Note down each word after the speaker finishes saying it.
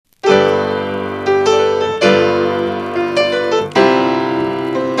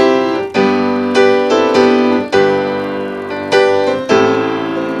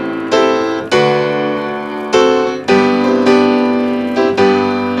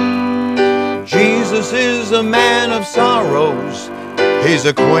Jesus is a man of sorrows. He's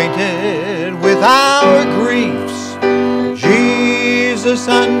acquainted with our griefs. Jesus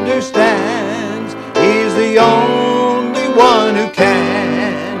understands. He's the only one who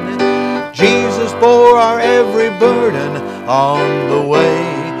can. Jesus bore our every burden on the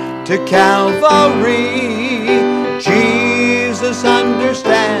way to Calvary. Jesus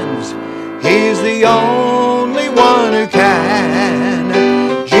understands. He's the only one who can.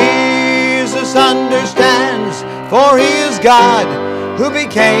 Jesus understands, for He is God who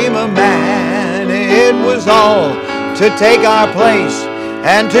became a man. It was all to take our place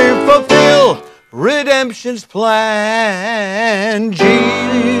and to fulfill redemption's plan.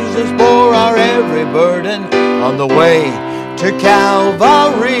 Jesus bore our every burden on the way to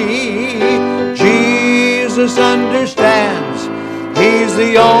Calvary. Jesus understands. He's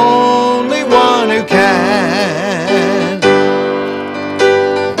the only one who can.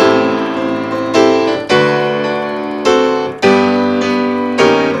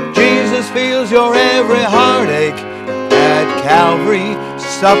 Jesus feels your every heartache at Calvary,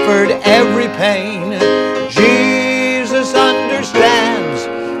 suffered every pain. Jesus understands.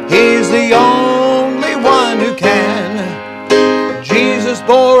 He's the only one who can. Jesus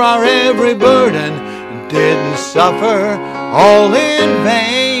bore our every burden, didn't suffer all in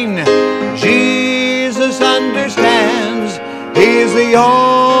vain. Jesus understands. He's the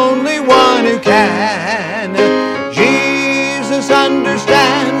only one who can. Jesus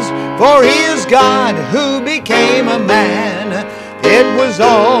understands, for He is God who became a man. It was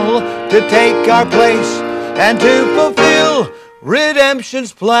all to take our place and to fulfill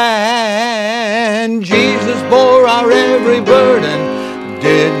redemption's plan. Jesus bore our every burden,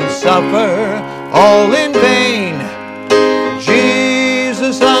 didn't suffer all in vain.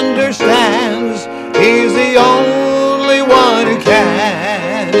 Jesus understands. He's the only one who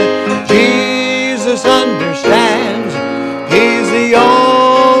can. Jesus understands. He's the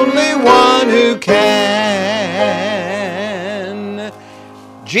only one who can.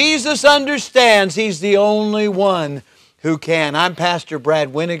 Jesus understands. He's the only one who can. I'm Pastor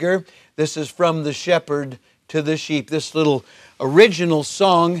Brad Weniger. This is From the Shepherd to the Sheep. This little original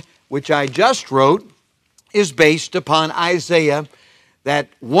song, which I just wrote, is based upon Isaiah, that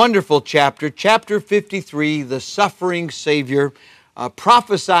wonderful chapter, chapter 53, the suffering Savior,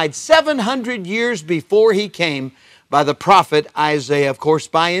 prophesied 700 years before He came by the prophet Isaiah, of course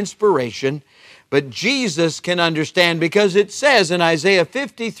by inspiration. But Jesus can understand, because it says in Isaiah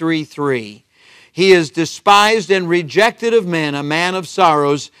 53:3, He is despised and rejected of men, a man of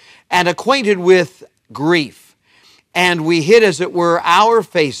sorrows, and acquainted with grief. And we hid, as it were, our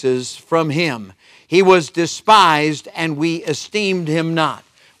faces from Him. He was despised, and we esteemed Him not.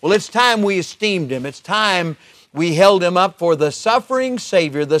 Well, it's time we esteemed Him. It's time we held Him up for the suffering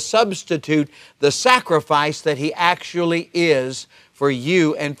Savior, the substitute, the sacrifice that He actually is for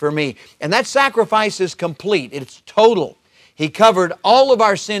you and for me. And that sacrifice is complete. It's total. He covered all of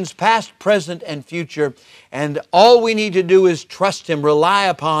our sins, past, present, and future. And all we need to do is trust Him, rely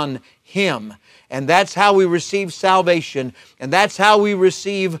upon Him. And that's how we receive salvation. And that's how we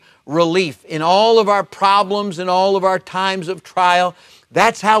receive relief in all of our problems and all of our times of trial.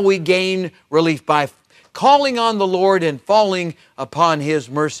 That's how we gain relief, by calling on the Lord and falling upon His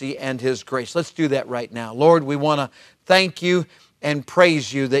mercy and His grace. Let's do that right now. Lord, we want to thank You and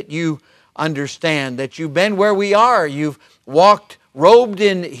praise You that You understand, that You've been where we are. You've walked robed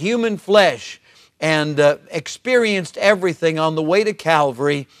in human flesh and experienced everything on the way to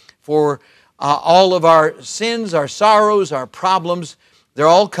Calvary for all of our sins, our sorrows, our problems. They're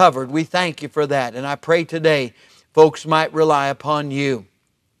all covered. We thank You for that. And I pray today folks might rely upon You.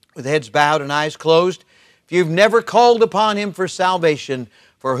 With heads bowed and eyes closed, if you've never called upon Him for salvation,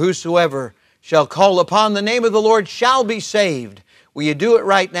 for whosoever shall call upon the name of the Lord shall be saved. Will you do it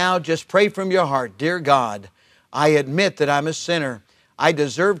right now? Just pray from your heart. Dear God, I admit that I'm a sinner. I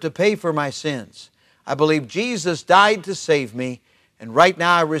deserve to pay for my sins. I believe Jesus died to save me. And right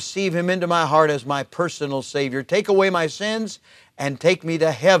now I receive Him into my heart as my personal Savior. Take away my sins and take me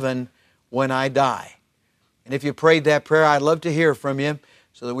to heaven when I die. And if you prayed that prayer, I'd love to hear from you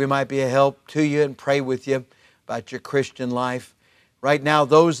so that we might be a help to you and pray with you about your Christian life. Right now,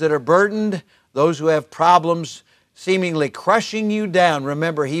 those that are burdened, those who have problems seemingly crushing you down,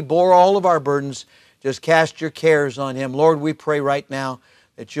 remember, He bore all of our burdens. Just cast your cares on Him. Lord, we pray right now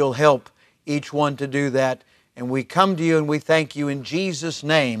that You'll help each one to do that. And we come to You and we thank You in Jesus'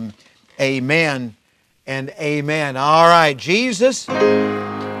 name. Amen and amen. All right, Jesus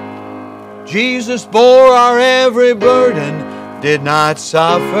bore our every burden, did not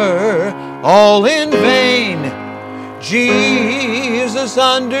suffer all in vain. Jesus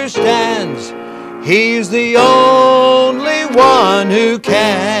understands. He's the only one who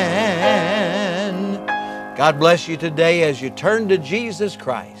can. God bless you today as you turn to Jesus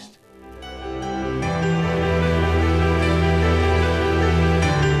Christ.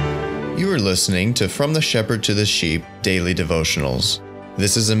 You are listening to From the Shepherd to the Sheep Daily Devotionals.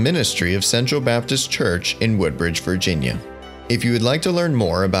 This is a ministry of Central Baptist Church in Woodbridge, Virginia. If you would like to learn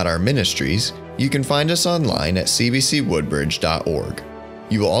more about our ministries, you can find us online at cbcwoodbridge.org.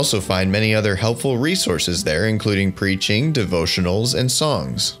 You will also find many other helpful resources there, including preaching, devotionals, and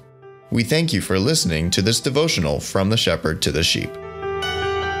songs. We thank you for listening to this devotional From the Shepherd to the Sheep.